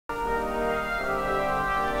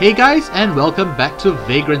Hey guys, and welcome back to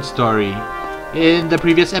Vagrant Story. In the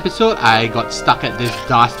previous episode, I got stuck at this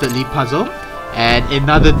dastardly puzzle and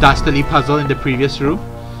another dastardly puzzle in the previous room.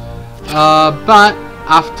 But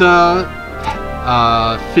after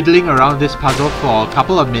fiddling around this puzzle for a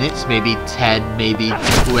couple of minutes, maybe 10, maybe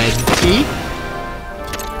 20,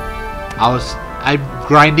 I'm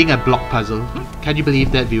grinding a block puzzle. Can you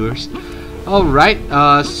believe that, viewers? Alright,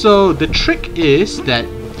 so the trick is that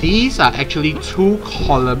these are actually 2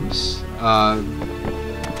 columns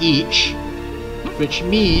each, which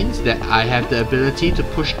means that I have the ability to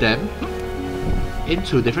push them in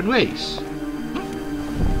 2 different ways.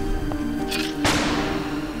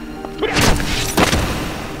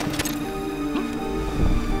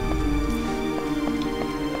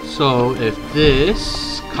 So if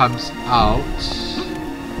this comes out,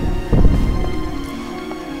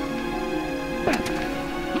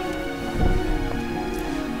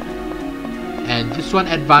 and this one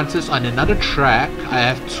advances on another track, I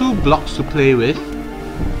have 2 blocks to play with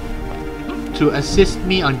to assist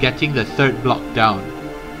me on getting the 3rd block down.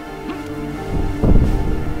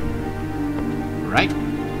 Right.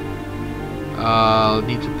 I'll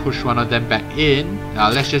need to push one of them back in.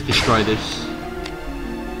 Let's just destroy this.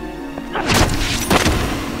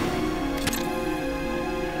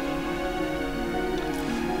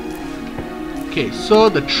 Okay, so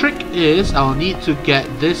the trick is I'll need to get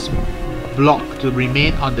this block to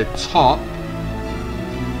remain on the top.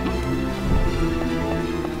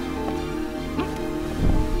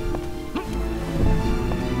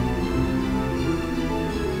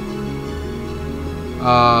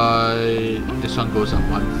 This one goes up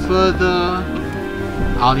one further.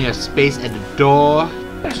 I only have space at the door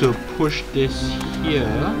to push this here.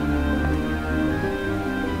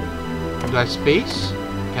 Do I have space?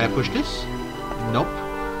 Can I push this? Nope.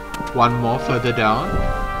 One more further down.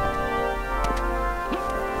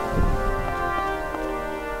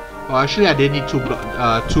 Oh, actually I did need 2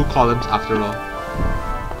 columns after all.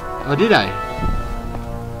 Oh, did I?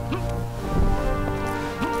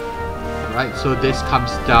 Alright, so this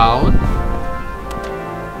comes down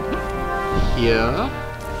here,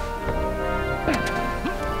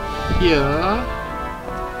 here,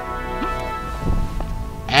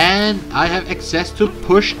 and I have access to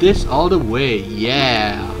push this all the way.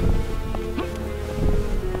 Yeah.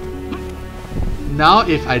 Now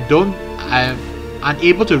if I'm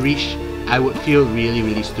unable to reach, I would feel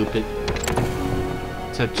really stupid.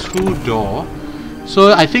 It's a 2-door.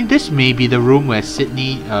 So I think this may be the room where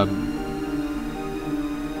Sydney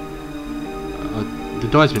the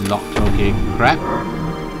door has been locked. Okay, crap.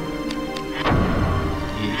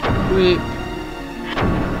 Equip.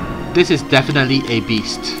 This is definitely a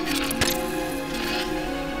beast.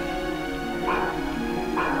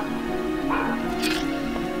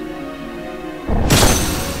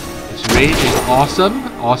 Its range is awesome.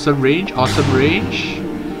 Awesome range. Awesome range.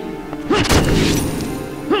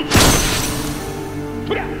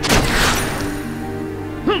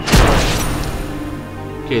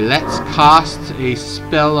 Okay, let's cast a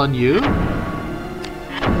spell on you.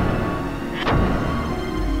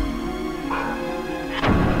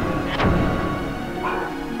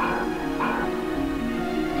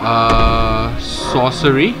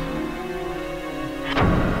 Sorcery.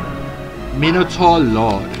 Minotaur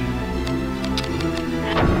Lord.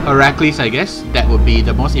 Heracles, I guess. That would be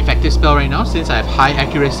the most effective spell right now since I have high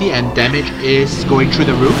accuracy and damage is going through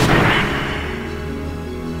the roof.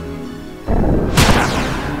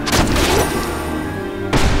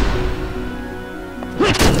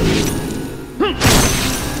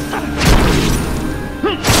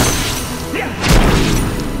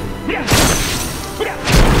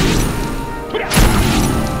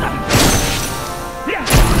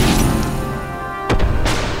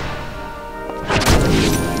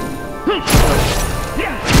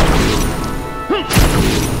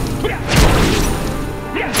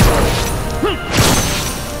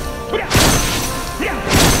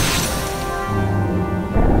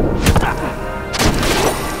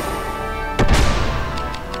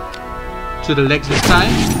 To the legs this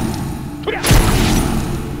time.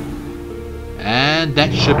 And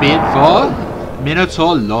that should be it for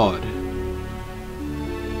Minotaur Lord.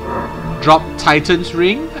 Drop Titan's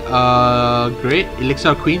Ring. Great. Elixir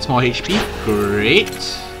of Queens, more HP. Great.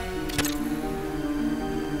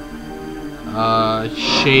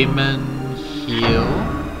 Shaman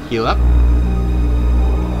heal up.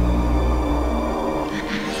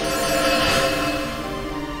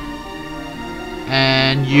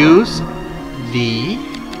 And use the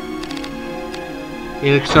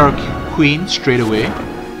Elixir of Queen straight away.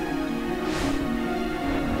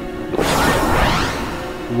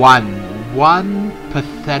 1. 1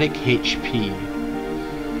 pathetic HP.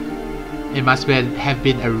 It must have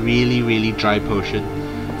been a really dry potion.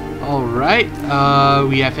 Alright,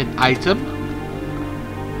 we have an item.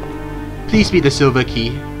 Please be the silver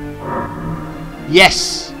key.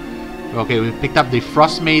 Yes! Okay, we picked up the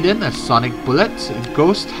Frost Maiden, a Sonic Bullet, a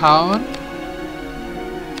Ghost Hound.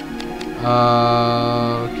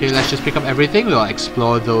 Okay, let's just pick up everything. We'll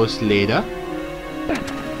explore those later.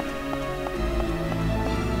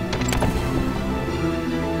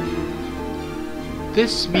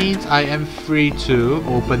 This means I am free to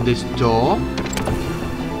open this door.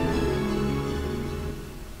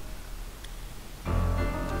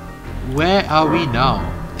 Where are we now?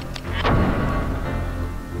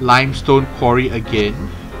 Limestone quarry again.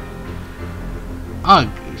 Ah,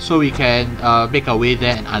 so we can make our way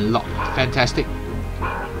there and unlock. Fantastic.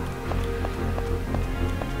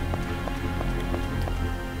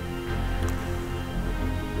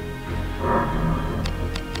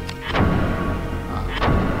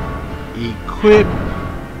 Equip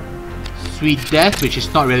Sweet Death, which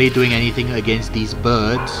is not really doing anything against these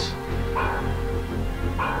birds.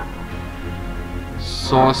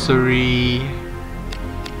 Sorcery,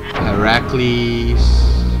 Heracles.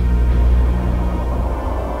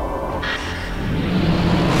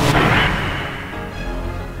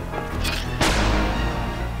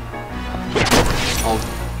 I'll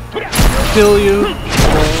kill you.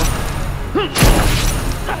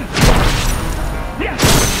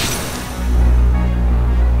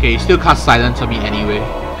 Okay, you still cast silence on me anyway.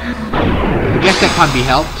 I guess that can't be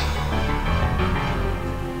helped.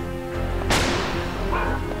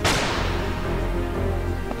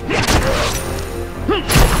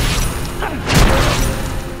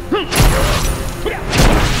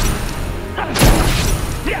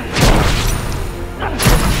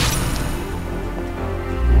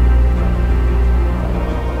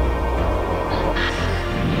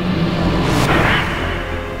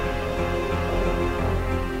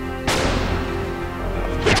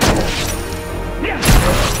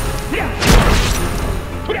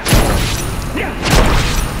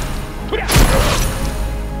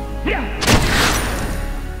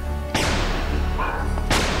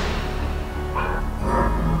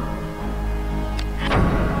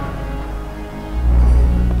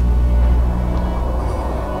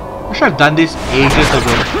 I've done this ages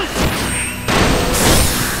ago.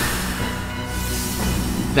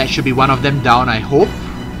 That should be one of them down, I hope.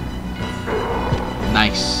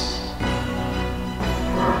 Nice.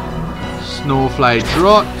 Snowfly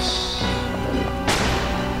Drots.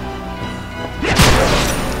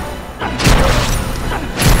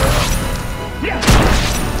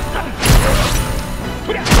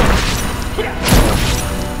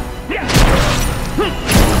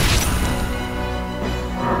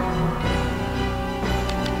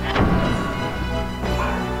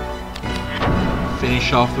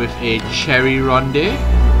 Finish off with a Cherry Ronde.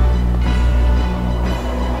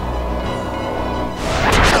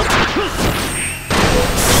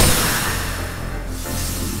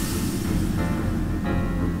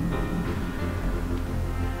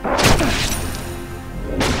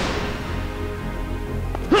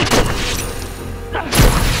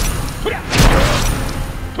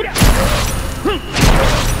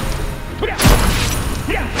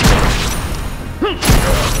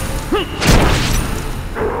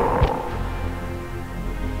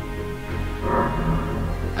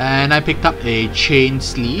 And I picked up a chain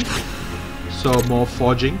sleeve, so more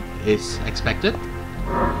forging is expected.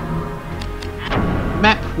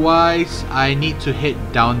 Map wise, I need to head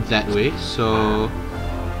down that way, so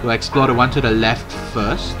we'll explore the one to the left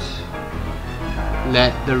first.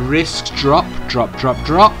 Let the risks drop.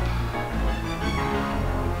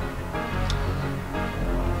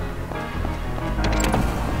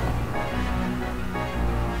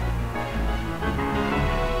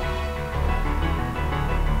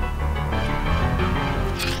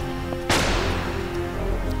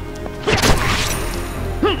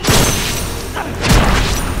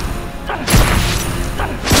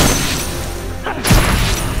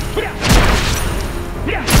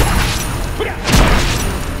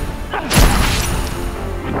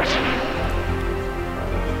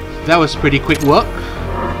 That was pretty quick work.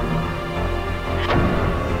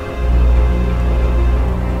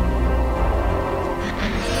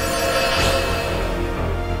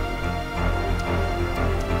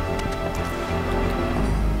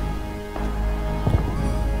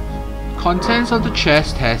 Contents of the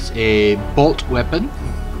chest has a bolt weapon.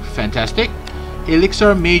 Fantastic.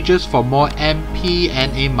 Elixir mages for more MP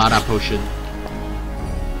and a mana potion.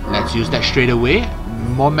 Let's use that straight away.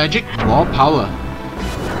 More magic, more power.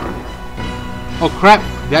 Oh crap,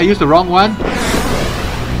 Did I use the wrong one?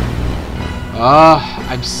 Oh,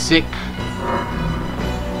 I'm sick.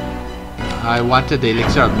 I wanted the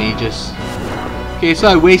elixir of mages. Okay, so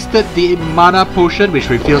I wasted the mana potion, which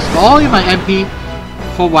refills all my MP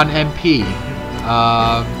for 1 MP.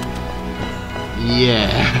 Yeah.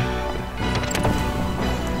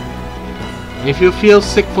 If you feel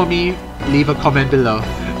sick for me, leave a comment below.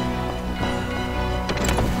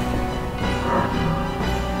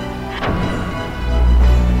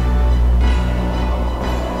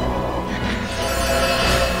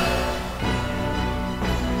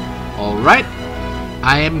 Alright.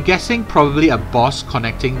 I am guessing probably a boss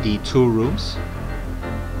connecting the 2 rooms.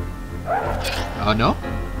 Oh no?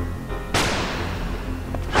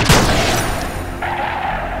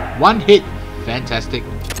 1 hit. Fantastic.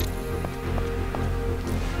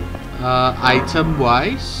 Item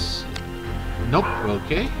wise, nope.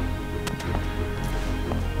 Okay.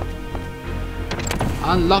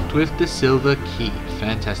 Unlocked with the silver key.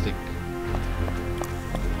 Fantastic.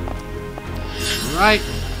 Right.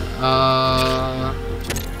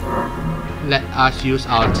 Let us use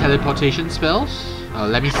our teleportation spells.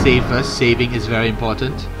 Let me save first. Saving is very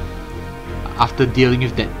important after dealing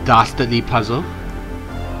with that dastardly puzzle.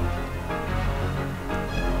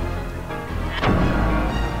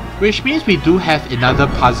 Which means we do have another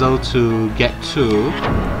puzzle to get to.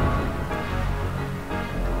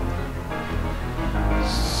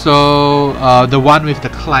 So, the one with the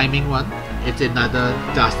climbing one, it's another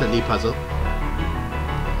dastardly puzzle.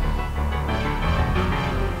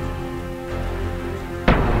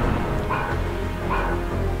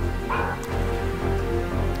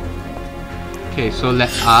 Okay, so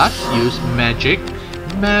let us use magic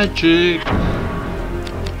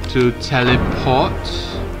to teleport.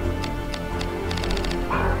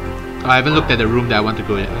 I haven't looked at the room that I want to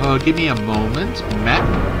go in. Oh, give me a moment. Map.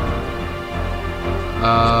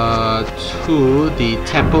 To the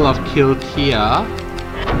Temple of Kiltia.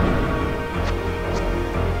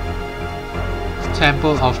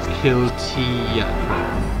 Temple of Kiltia.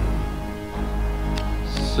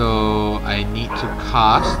 So I need to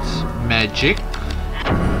cast magic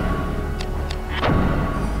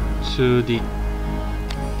to the...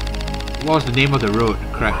 What was the name of the road?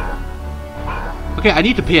 Crap. Okay, I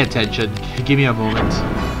need to pay attention. Give me a moment.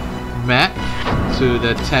 Map to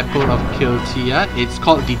the Temple of Kiltia. It's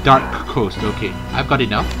called the Dark Coast. Okay, I've got it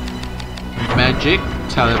now. Magic,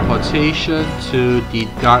 teleportation to the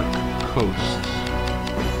Dark Coast.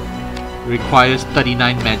 Requires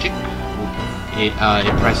 39 magic.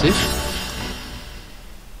 Impressive.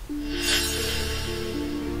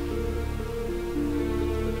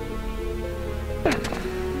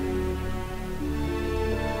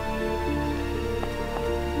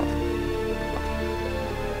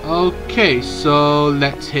 Okay, so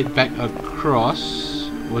let's head back across.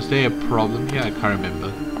 Was there a problem here? I can't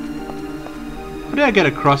remember. How did I get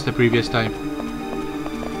across the previous time?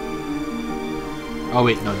 Oh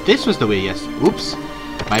wait, no, this was the way, yes. Oops,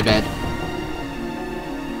 my bad.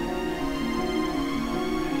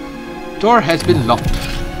 Door has been locked.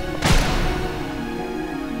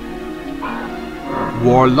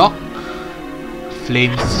 Warlock,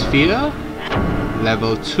 Flame Sphere,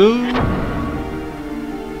 level 2.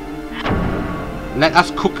 Let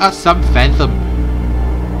us cook us some Phantom.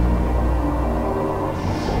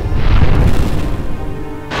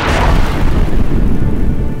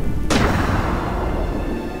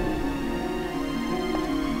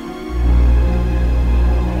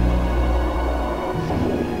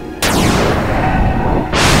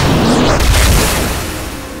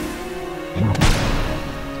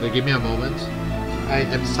 So give me a moment. I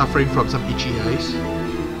am suffering from some itchy eyes.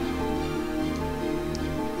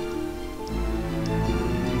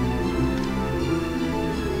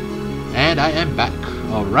 And I am back.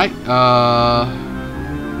 Alright,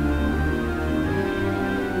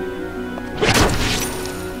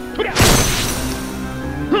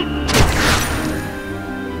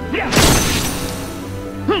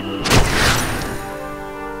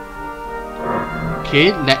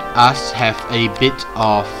 okay, let us have a bit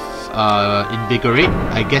of invigorate.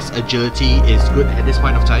 I guess agility is good at this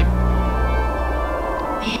point of time.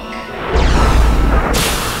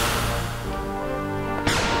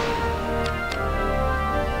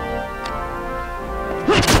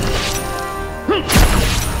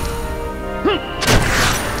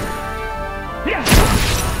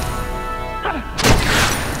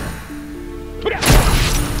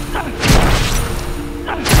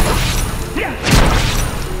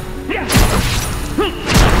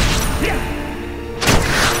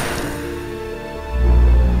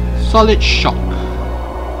 Solid shock.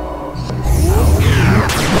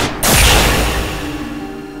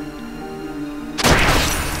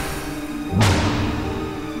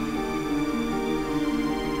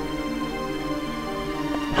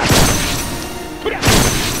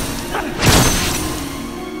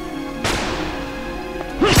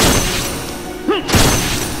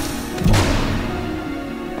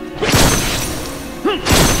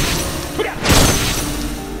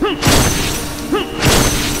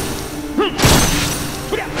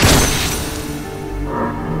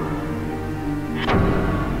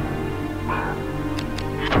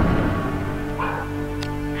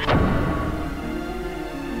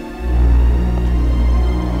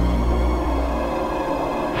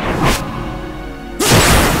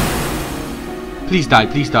 Please die,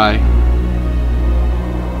 please die.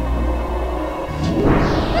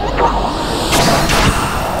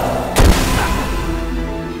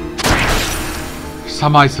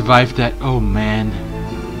 Somehow I survived that. Oh man.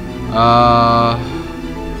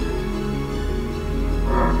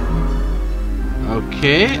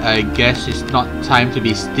 Okay, I guess it's not time to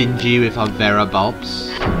be stingy with our Vera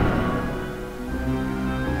bulbs.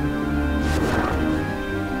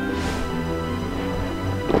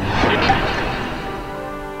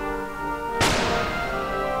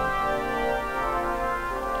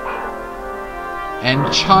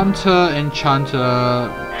 Enchanter.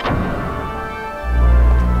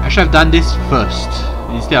 I should have done this first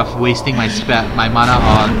instead of wasting my mana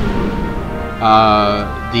on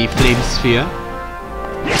the flame sphere.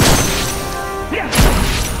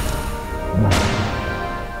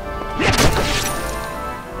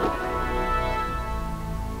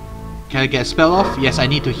 Can I get a spell off? Yes, I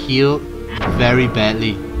need to heal very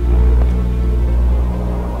badly.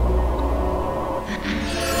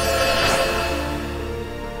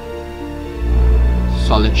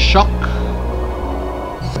 Solid shock.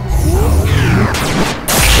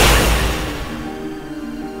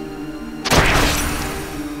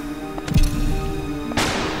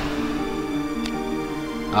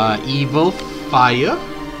 Evil fire.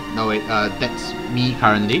 No wait, that's me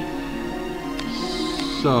currently.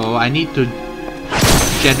 So I need to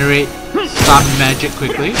generate some magic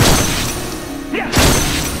quickly.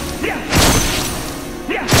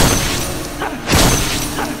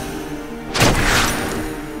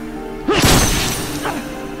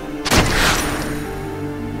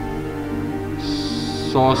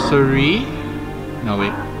 Sorcery. No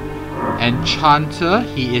wait. Enchanter.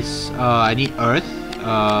 He is. I need earth.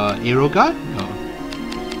 Arrow gun. No.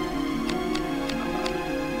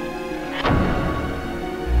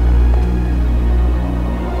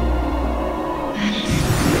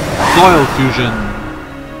 Soil fusion.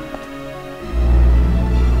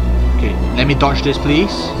 Okay, let me dodge this,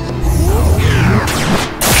 please.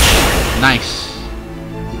 Nice.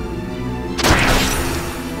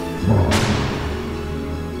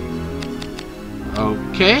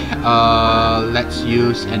 Okay, let's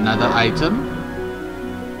use another item.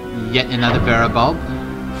 Yet another Vera bulb.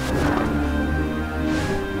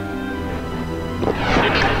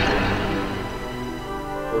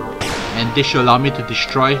 And this should allow me to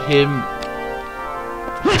destroy him.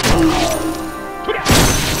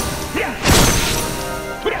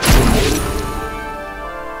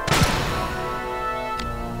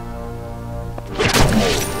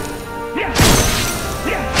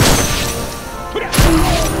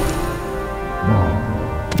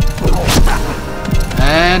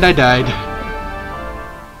 And I died.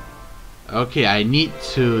 Okay, I need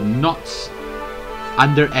to not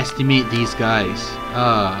underestimate these guys.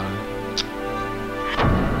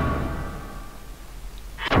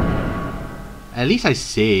 At least I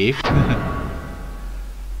saved.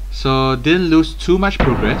 So didn't lose too much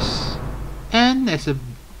progress. And as a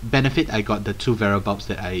benefit, I got the 2 Vera bulbs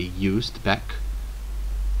that I used back.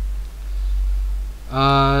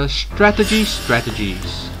 Strategies.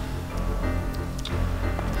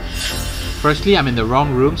 Firstly, I'm in the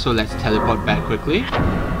wrong room, so let's teleport back quickly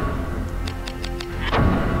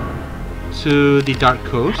to the Dark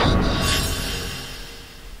Coast.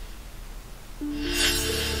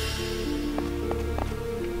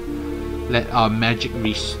 Let our magic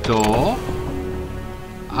restore.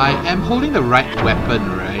 I am holding the right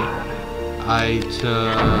weapon, right?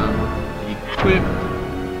 Item... equip...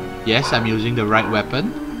 Yes, I'm using the right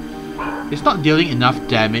weapon. It's not dealing enough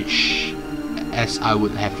damage as I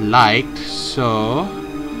would have liked, so...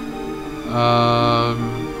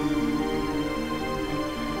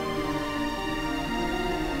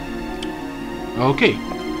 okay.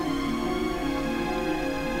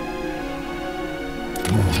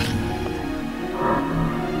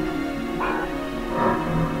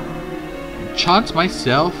 Enchant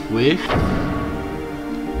myself with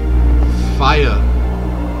fire.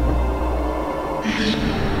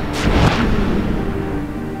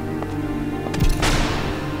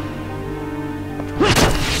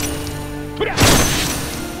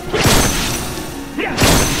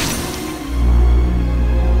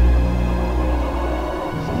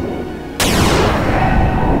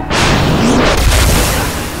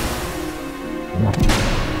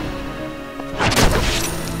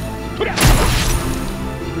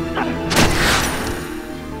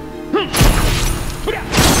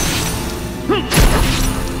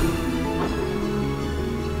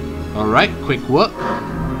 Alright, quick work.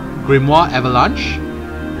 Grimoire Avalanche.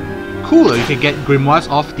 Cool, you can get grimoires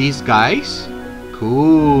off these guys.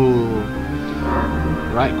 Cool.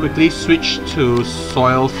 Right, quickly switch to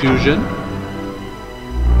soil fusion.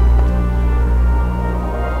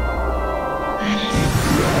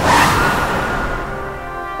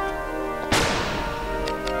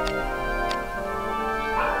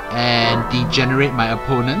 And degenerate my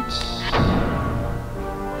opponents.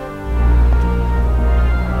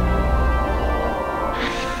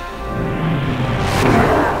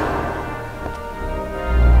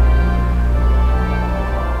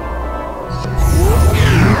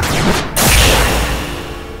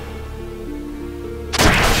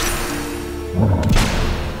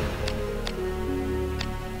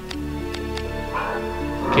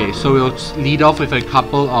 Okay, so we'll lead off with a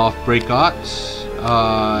couple of breakouts.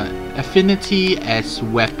 Affinity as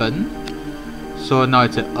weapon. So now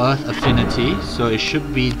it's an earth affinity, so it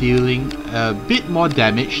should be dealing a bit more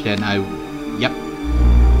damage than I... Yep.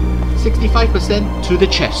 65% to the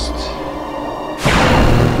chest.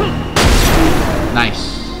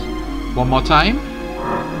 Nice. One more time.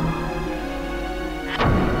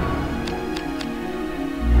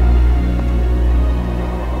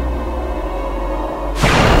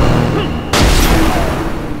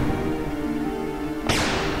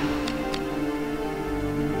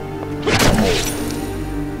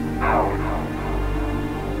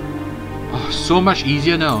 So much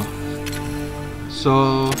easier now.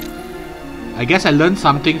 So I guess I learned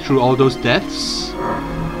something through all those deaths.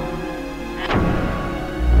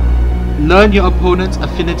 Learn your opponent's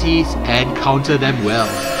affinities and counter them well.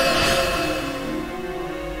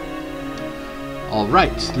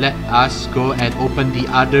 Alright, let us go and open the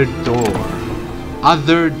other door.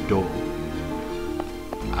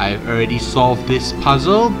 I've already solved this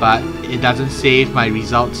puzzle, but it doesn't save my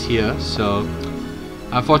results here, so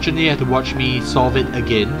unfortunately, you have to watch me solve it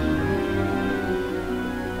again.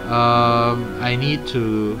 I need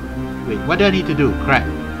to... Wait, what do I need to do? Crap.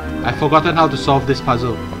 I've forgotten how to solve this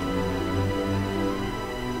puzzle.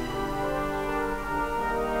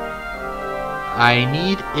 I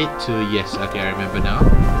need it to... Yes, okay, I remember now.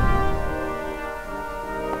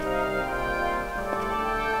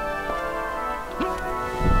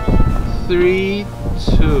 Three,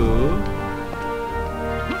 two...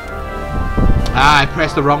 Ah, I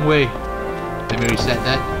pressed the wrong way. Let me reset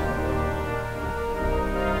that.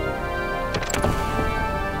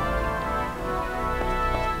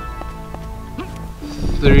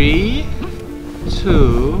 Three,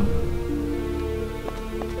 two,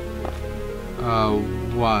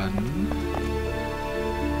 one.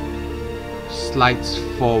 Slides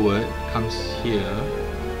forward, comes here.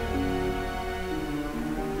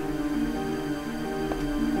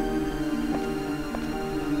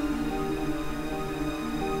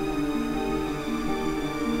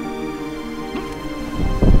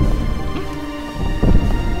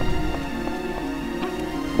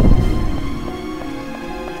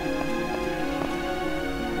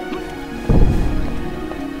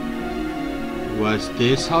 Was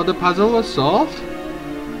this how the puzzle was solved?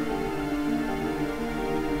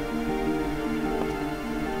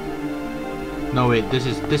 No wait, this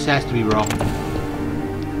has to be wrong.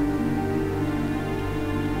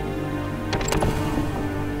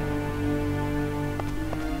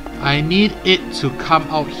 I need it to come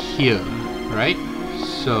out here, right?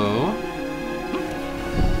 So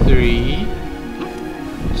 3,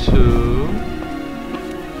 2,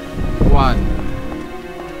 1.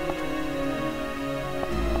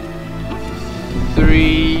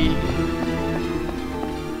 3,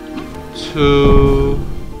 2,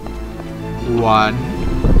 1.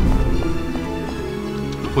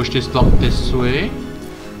 Push this block this way,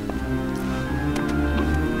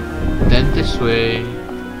 then this way,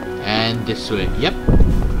 and this way. Yep.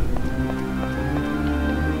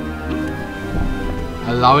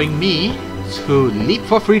 Allowing me to leap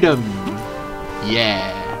for freedom.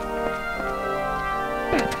 Yeah.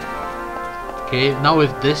 Okay, now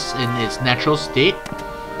with this in its natural state,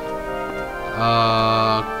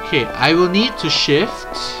 okay, I will need to shift.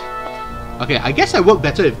 Okay, I guess I work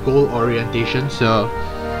better with goal orientation, so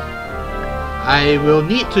I will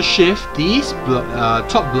need to shift these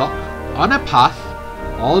top block on a path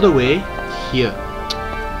all the way here.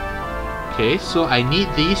 Okay, so I need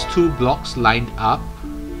these two blocks lined up.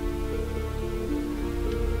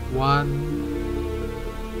 1,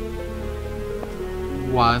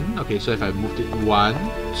 1. Okay, so if I moved it 1,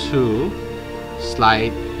 2,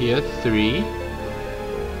 slide here 3,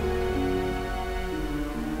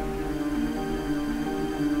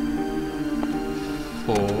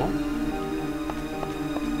 4.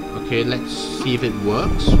 Okay, let's see if it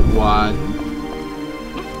works. 1,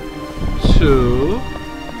 2,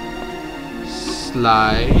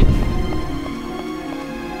 slide.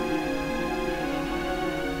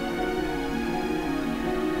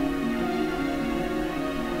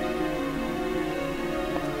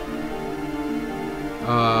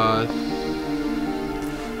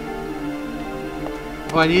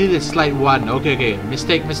 Oh, I needed a slide 1. Okay, okay.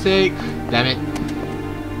 Mistake. Damn it.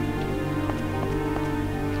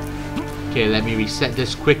 Okay, let me reset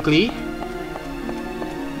this quickly.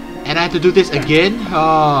 And I have to do this again?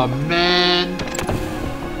 Oh, man.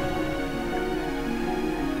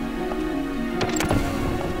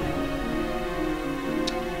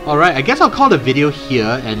 Alright, I guess I'll call the video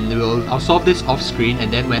here and I'll solve this off screen,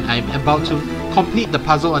 and then when I'm about to complete the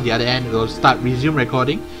puzzle on the other end, we'll start resume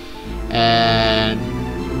recording and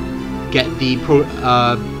get the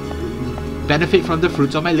benefit from the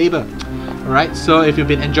fruits of my labor. Alright, so if you've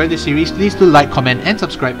been enjoying the series, please do like, comment and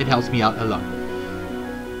subscribe. It helps me out a lot.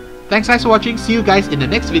 Thanks guys for watching. See you guys in the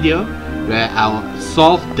next video where I'll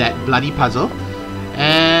solve that bloody puzzle.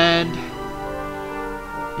 And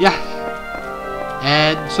yeah.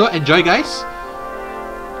 And so enjoy guys.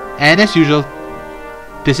 And as usual,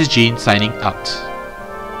 this is Gene signing out.